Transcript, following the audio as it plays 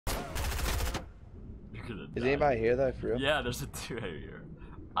gonna Is die. anybody here though, for real? Yeah, there's a 2 here.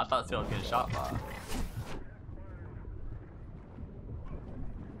 I thought I was getting shot by.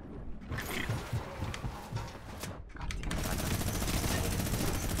 God damn it.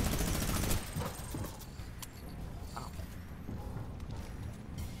 Oh.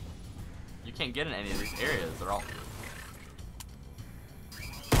 You can't get in any of these areas. They're all.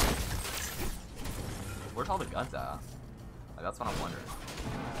 Where's all the guns at? Like, that's what I'm wondering.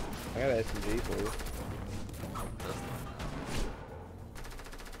 I got an SMG for you. This one.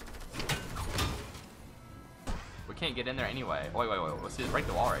 We can't get in there anyway. Wait. Let's just break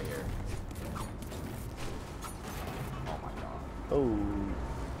the wall right here. Oh my god. Oh.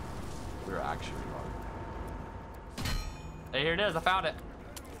 We're actually wrong. Hey, here it is. I found it.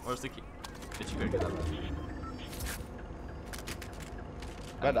 Where's the key? Did you go get that?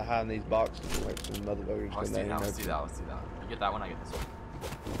 I got to hide in these boxes and wait for the motherfuckers Let's to do come that. down. Let's do that. You get that one. I get this one.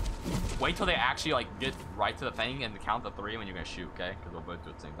 Wait till they actually like get right to the thing and count to 3 when you're gonna shoot, okay? Because we'll both do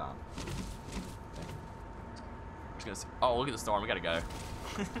it at the same time. Okay. Oh, look at the storm. We gotta go.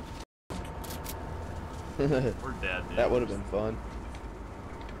 We're dead, dude. That would have been fun.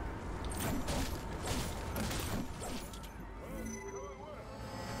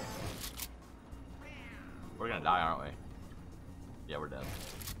 We're gonna die, aren't we? Yeah, we're dead.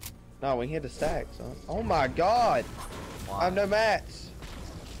 No, we hit the stack, son. Oh my god! Why? I have no mats.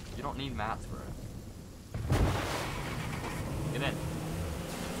 You don't need mats, bro. Get in.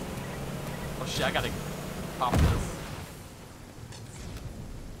 Oh shit, I gotta pop this.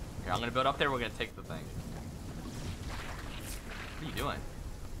 Okay, I'm gonna build up there, we're gonna take the thing. What are you doing?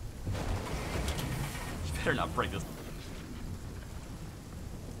 You better not break this.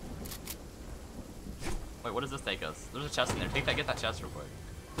 Wait, what does this take us? There's a chest in there. Take that, get that chest real quick.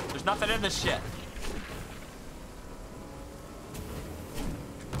 There's nothing in this shit.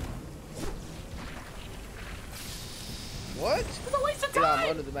 What? It was a waste of Yeah, time. I'm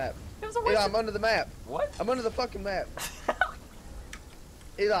under the map. It was a waste Yeah, of I'm under the map. What? I'm under the fucking map.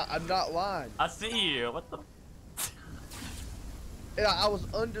 Eli, I'm not lying. I see you. What the? Eli, I was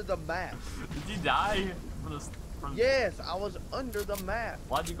under the map. Did you die? From... Yes, I was under the map.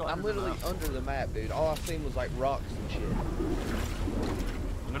 Why'd you go I'm under the literally map? under the map, dude. All I seen was like rocks and shit.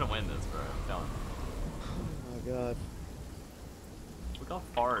 I'm gonna win this, bro. I'm telling you. Oh my god. Look how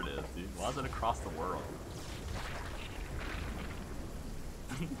far it is, dude. Why is it across the world?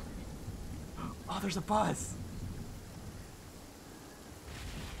 Oh, there's a bus.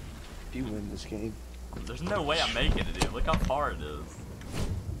 If you win this game. There's no way I'm making it, dude. Look how far it is.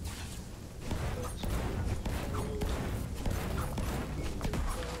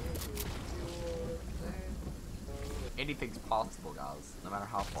 Anything's possible, guys. No matter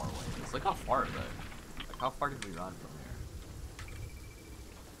how far away it is. Look how far though. Like how far did we run from here?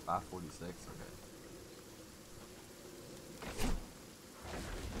 546. Okay.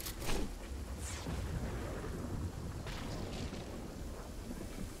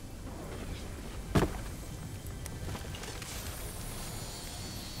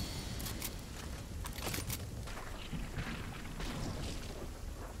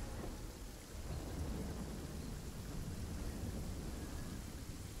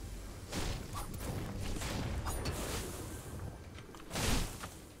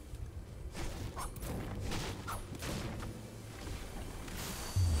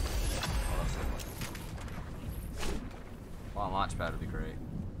 Well, launch pad would be great.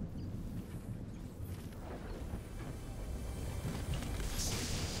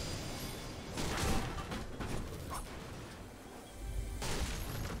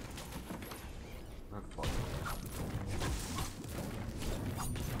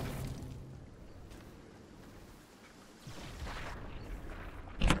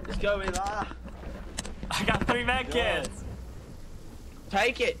 Let's go, Eli. I got 3 med kits!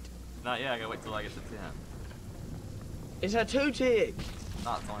 Take it. Not yet, I gotta wait till I get to 10. It's a 2-tick.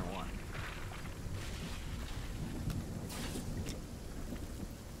 No, it's only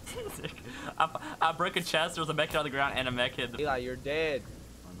 1. I broke a chest, there was a mech kit on the ground and a mech kit. Eli, you're dead.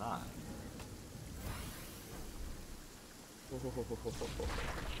 I'm not.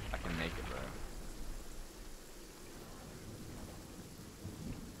 I can make it, bro.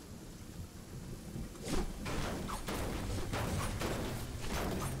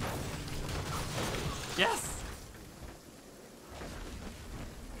 Yes!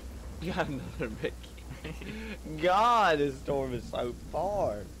 You got another Mickey. God, this storm is so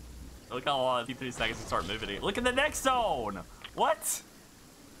far. Look how long, 3 seconds to start moving it. Look at the next zone! What?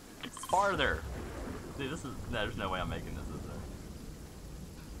 It's farther. Dude, this is, no, there's no way I'm making this, is there?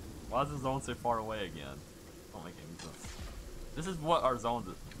 Why is the zone so far away again? Don't make any sense. This is what our zones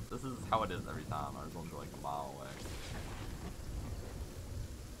is. This is how it is every time. Our zones are like a mile away.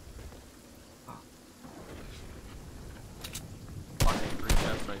 Fucking 3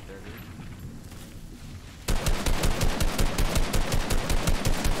 chests right there, dude.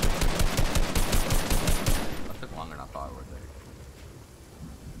 That took longer than I thought it would take.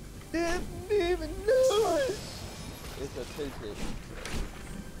 Didn't even know it. It's a 2-tick.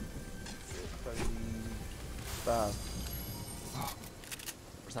 35.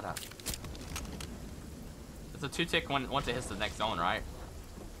 Where's that at? It's a 2-tick once it hits the next zone, right?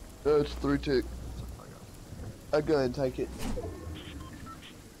 No, it's 3-tick. I'll go ahead and take it.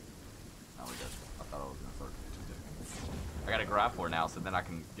 No, we did. I thought I was gonna start 2-tick. I got a grappler now, so then I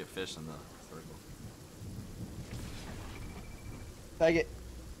can get fish in the circle. Take it.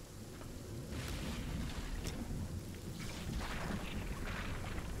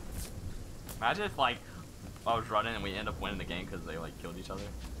 Imagine if, like, I was running and we end up winning the game because they, like, killed each other.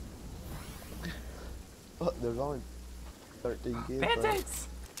 Look, there's only 13 kids. Band-aids!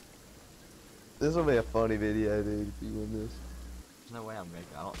 This will be a funny video, dude, if you win this. There's no way I'm making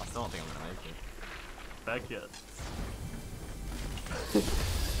it. I still don't think I'm gonna make it. Back yet.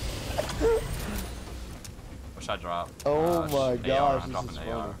 What should I drop? Oh my gosh, I'm this dropping is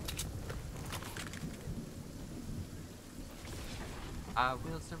AR. funny. I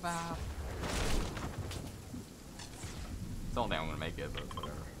will survive. It's the only thing I'm gonna make it, but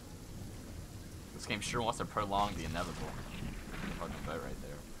whatever. This game sure wants to prolong the inevitable. Fucking boat right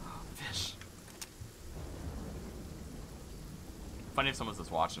there. Fish. Funny if someone's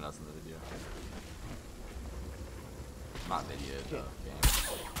just watching us in the video. Not video, the game.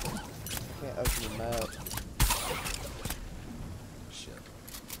 Can't open the map. Shit.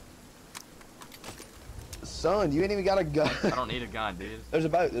 Son, you ain't even got a gun. I don't need a gun, dude. There's a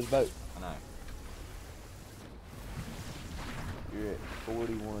boat, there's a boat. I know. You're at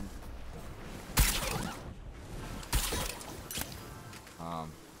 41.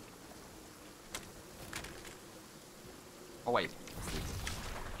 Oh wait.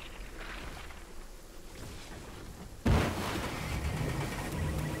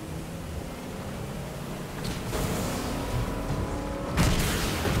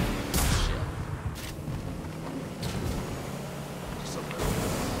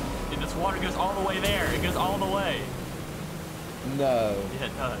 Dude, this water goes all the way there. It goes all the way. No. Yeah,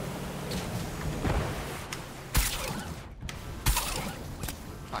 it does.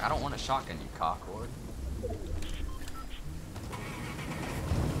 Like, I don't want a shotgun, you cockward.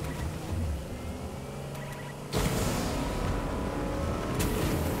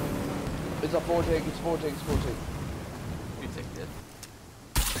 It's a 4-tick, it's 4-tick, it's 4-tick. You take it.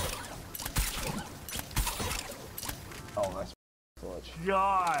 Oh, that's clutch.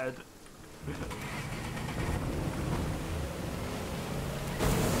 God.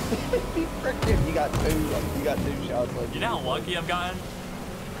 Frickin', you got two shots left. You know how lucky I've gotten?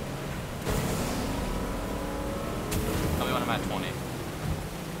 Tell me when I'm at 20.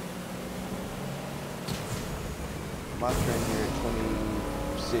 My screen here at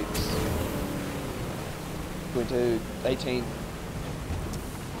 26. 22, 18.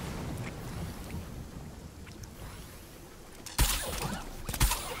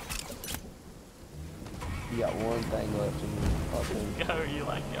 You got one thing left in your pocket. Go, you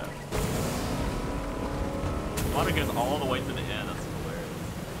like go. Water goes all the way to the end. That's hilarious.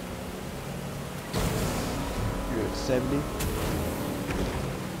 You're at 70.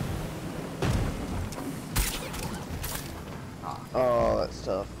 Oh, that's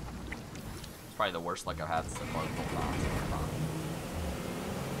tough. It's probably the worst luck I've had so far the whole time.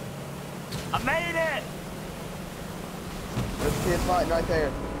 I made it! There's a kid fighting right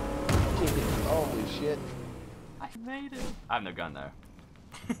there. Chicken. Holy shit. I made it. I have no gun though.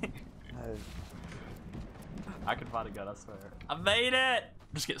 I could find a gun, I swear. I made it!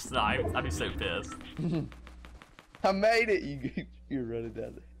 Just get sniped. I'd be so pissed. I made it! You're running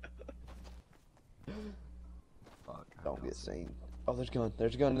down there. Fuck. Don't get seen. Oh, there's a gun.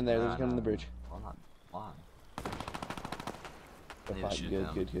 There's a gun in there. There's a gun in the bridge. Well, I'm not lying. They're need to fighting. shoot Good,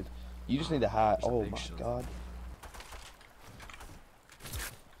 them. good, good. You just need to hide. There's a Oh big my shield. god.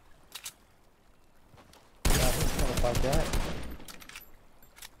 Yeah, I was trying to fight that.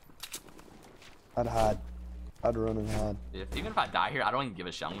 I'd hide. I'd run and hide. Even if I die here, I don't even give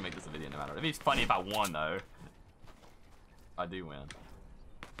a shit. I'm gonna make this a video no matter. It'd be funny if I won though. If I do win.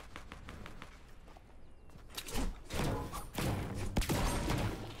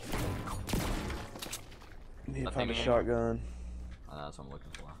 You need to That find a thing in? shotgun. That's what I'm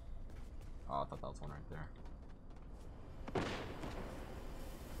looking for. Oh, I thought that was one right there.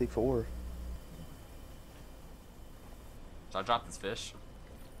 C4. Should I drop this fish?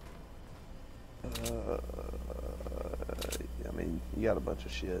 I mean, you got a bunch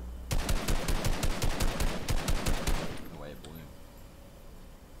of shit. No way it blew.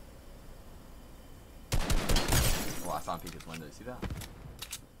 Oh, I saw him peek his window. See that?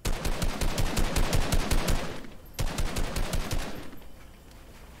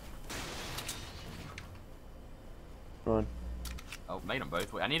 Run. Oh, made them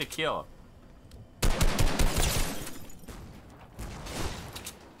both. I need a kill.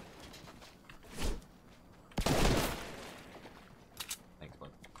 Thanks, bud.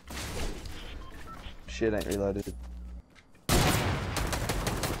 Shit ain't reloaded. You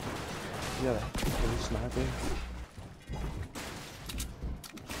got a heavy sniper?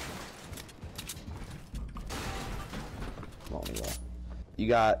 Come on, Eli. You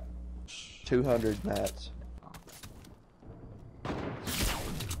got 200 mats.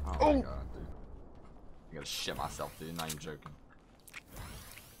 Oh my god, dude. I gotta shit myself, dude. Not even joking.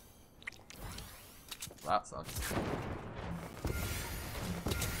 That sucks.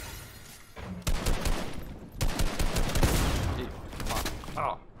 Dude, come on.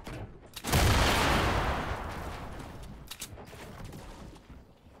 Oh.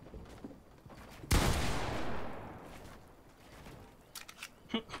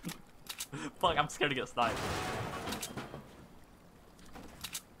 Fuck, I'm scared to get sniped.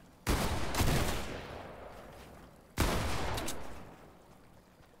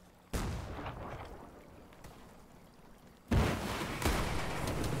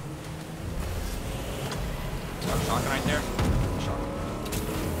 Shotgun right there. Shotgun.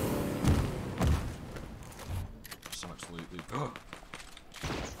 So much loot, dude.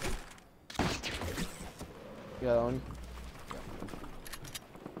 You got it on you?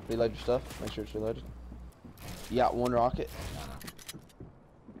 Reload your stuff. Make sure it's reloaded. You got one rocket.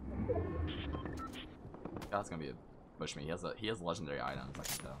 That's gonna be a push me. He has legendary items, I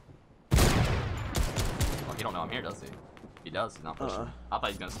can tell. Oh, he don't know I'm here, does he? He does. He's not pushing. I thought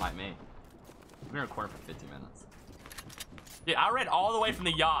he was gonna snipe me. We've been recording for 50 minutes. Dude, I ran all the way from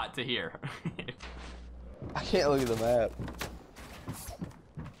the yacht to here. I can't look at the map.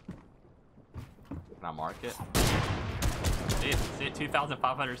 Can I mark it? See it?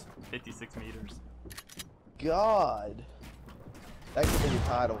 2,556 meters. God. That could be the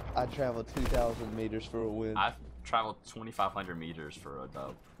title. I traveled 2,000 meters for a win. I've traveled 2,500 meters for a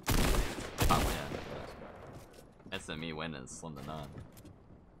dub. If I win. Instant me winning is slim to none.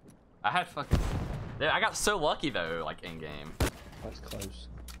 I had fucking... Dude, I got so lucky though, like in game. That's close.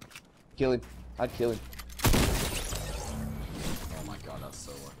 Kill him. I'd kill him. Oh my god, that's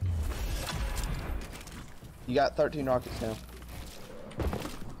so lucky. You got 13 rockets now.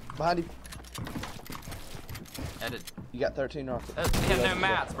 Behind him. Edit. You got 13 rockets. He has no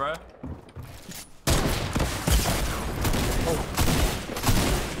mats, bro. Oh.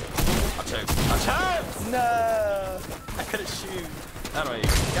 I choked. No. I couldn't shoot. How do I?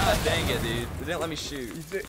 God dang it, dude. It didn't let me shoot.